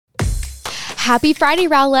Happy Friday,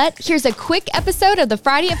 Rowlett. Here's a quick episode of the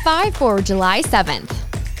Friday at 5 for July 7th.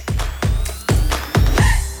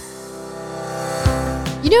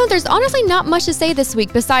 You know, there's honestly not much to say this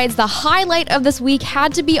week besides the highlight of this week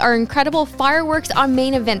had to be our incredible fireworks on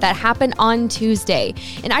main event that happened on Tuesday.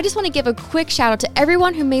 And I just want to give a quick shout out to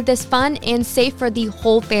everyone who made this fun and safe for the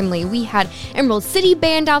whole family. We had Emerald City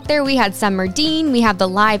Band out there, we had Summer Dean, we have the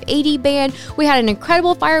Live 80 Band, we had an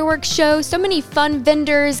incredible fireworks show, so many fun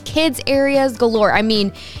vendors, kids areas galore. I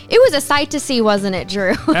mean, it was a sight to see, wasn't it,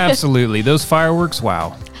 Drew? Absolutely. Those fireworks,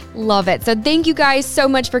 wow. Love it. So thank you guys so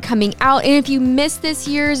much for coming out. And if you missed this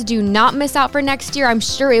year's, do not miss out for next year. I'm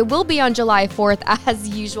sure it will be on July 4th as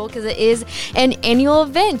usual because it is an annual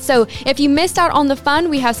event. So if you missed out on the fun,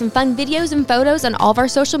 we have some fun videos and photos on all of our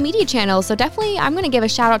social media channels. So definitely I'm going to give a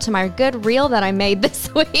shout out to my good reel that I made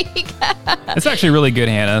this week. It's actually really good,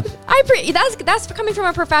 Hannah. That's coming from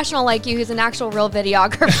a professional like you who's an actual real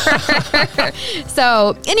videographer.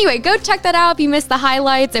 So anyway, go check that out if you missed the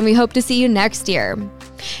highlights, and we hope to see you next year.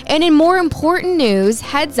 And in more important news,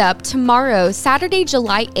 heads up, tomorrow, Saturday,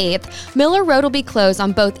 July 8th, Miller Road will be closed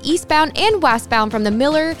on both eastbound and westbound from the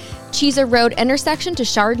Miller-Chesa Road intersection to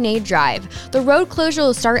Chardonnay Drive. The road closure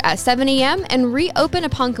will start at 7 a.m. and reopen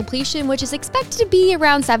upon completion, which is expected to be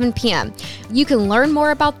around 7 p.m. You can learn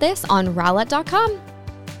more about this on Rowlett.com.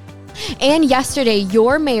 And yesterday,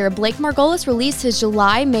 your mayor, Blake Margolis, released his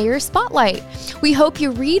July Mayor Spotlight. We hope you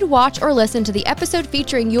read, watch, or listen to the episode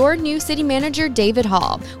featuring your new city manager, David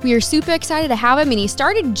Hall. We are super excited to have him, and he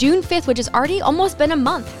started June 5th, which has already almost been a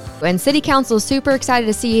month. And City Council is super excited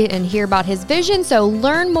to see and hear about his vision, so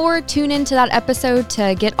learn more, tune into that episode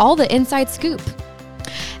to get all the inside scoop.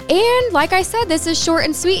 And like I said, this is short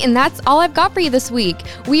and sweet, and that's all I've got for you this week.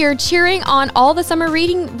 We are cheering on all the summer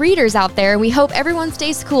readers out there, and we hope everyone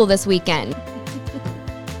stays cool this weekend.